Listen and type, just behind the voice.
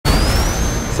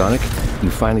Sonic,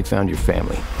 you finally found your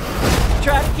family.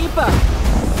 Try to keep up.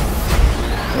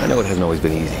 I know it hasn't always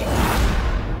been easy,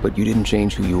 but you didn't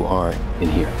change who you are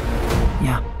in here.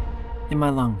 Yeah, in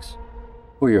my lungs.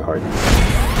 Or your heart.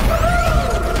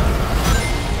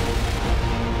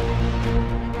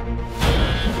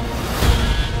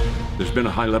 There's been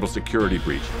a high-level security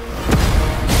breach.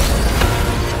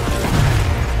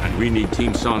 And we need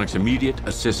Team Sonic's immediate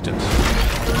assistance.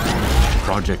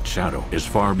 Project Shadow is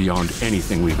far beyond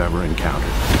anything we've ever encountered.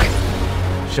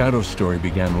 Shadow's story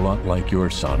began a lot like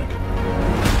yours, Sonic.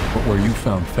 But where you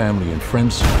found family and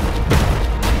friends,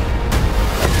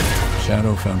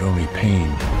 Shadow found only pain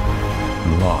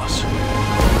and loss.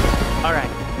 All right,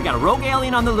 we got a rogue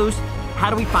alien on the loose. How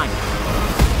do we find it?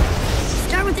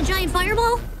 Start with the giant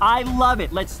fireball? I love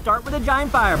it. Let's start with a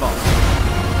giant fireball.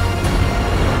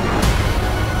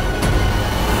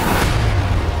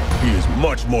 He is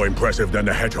much more impressive than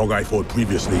the Hedgehog I fought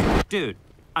previously. Dude,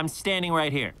 I'm standing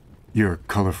right here. You're a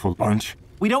colorful bunch.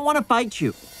 We don't want to fight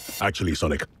you. Actually,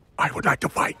 Sonic, I would like to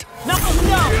fight. No,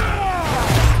 no!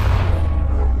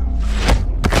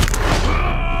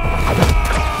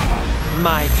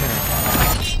 My turn.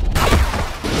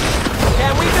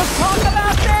 Can we just talk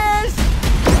about this?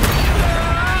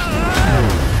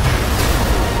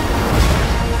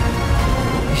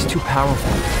 He's too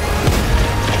powerful.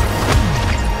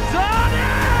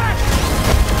 Sonic!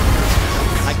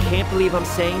 I can't believe I'm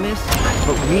saying this,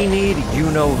 but we need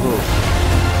you-know-who.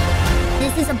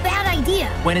 This is a bad idea.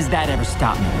 When has that ever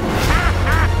stopped me?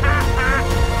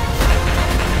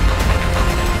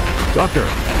 Doctor!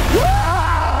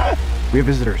 We have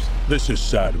visitors. This is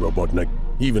sad, Robotnik.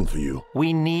 Even for you.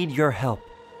 We need your help.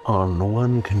 On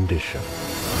one condition.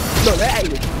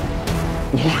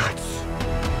 Let's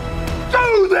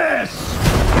do this!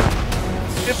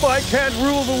 If I can't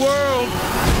rule the world,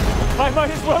 I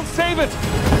might as well save it!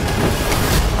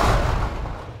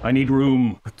 I need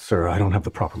room. But, sir, I don't have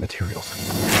the proper materials.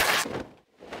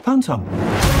 Found some.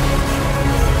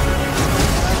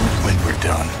 When we're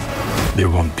done, there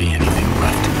won't be anything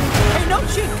left. Hey, no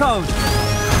cheat code!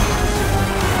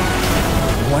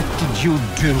 What did you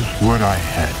do? What I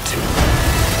had to.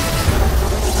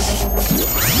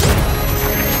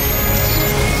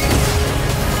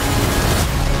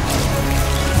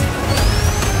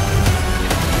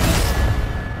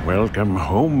 Welcome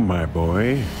home, my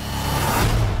boy.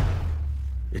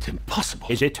 It's impossible.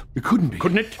 Is it? It couldn't be.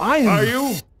 Couldn't it? I am... Are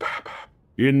you?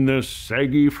 In the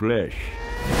saggy flesh.